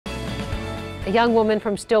A young woman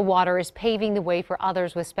from Stillwater is paving the way for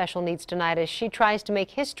others with special needs tonight as she tries to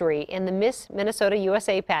make history in the Miss Minnesota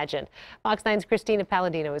USA pageant. Fox 9's Christina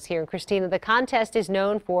Palladino is here. And Christina, the contest is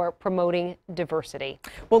known for promoting diversity.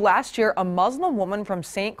 Well, last year, a Muslim woman from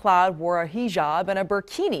St. Cloud wore a hijab and a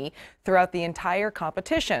burkini throughout the entire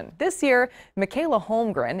competition. This year, Mikayla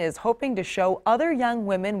Holmgren is hoping to show other young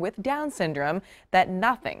women with Down syndrome that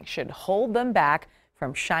nothing should hold them back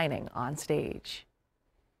from shining on stage.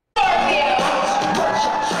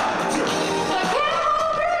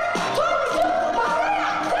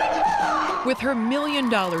 With her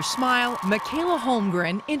million-dollar smile, Mikayla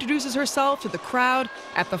Holmgren introduces herself to the crowd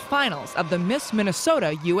at the finals of the Miss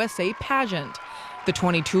Minnesota USA pageant. The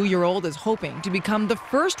 22-year-old is hoping to become the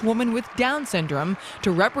first woman with Down syndrome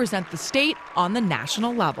to represent the state on the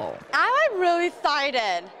national level. I'm really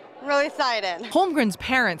excited. Really excited. Holmgren's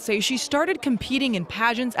parents say she started competing in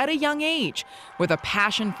pageants at a young age. With a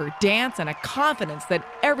passion for dance and a confidence that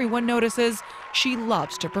everyone notices, she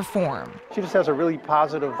loves to perform. She just has a really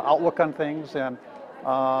positive outlook on things, and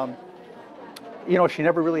you know, she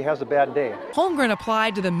never really has a bad day. Holmgren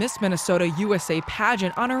applied to the Miss Minnesota USA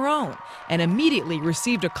pageant on her own and immediately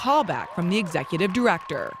received a call back from the executive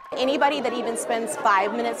director. Anybody that even spends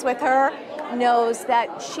 5 minutes with her knows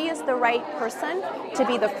that she is the right person to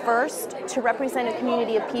be the first to represent a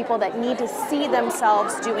community of people that need to see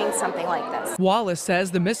themselves doing something like this. Wallace says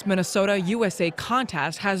the Miss Minnesota USA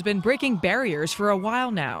contest has been breaking barriers for a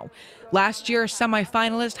while now. Last year,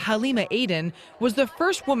 semifinalist Halima Aden was the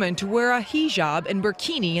first woman to wear a hijab and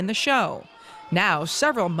burkini in the show. Now,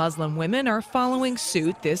 several Muslim women are following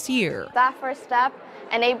suit this year. That first step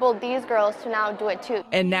enabled these girls to now do it too.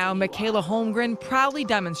 And now Mikayla Holmgren proudly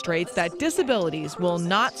demonstrates that disabilities will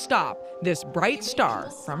not stop this bright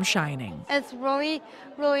star from shining. It's really,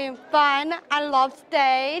 really fun. I love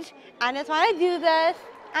stage. I just want to do this.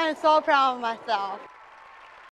 I'm so proud of myself.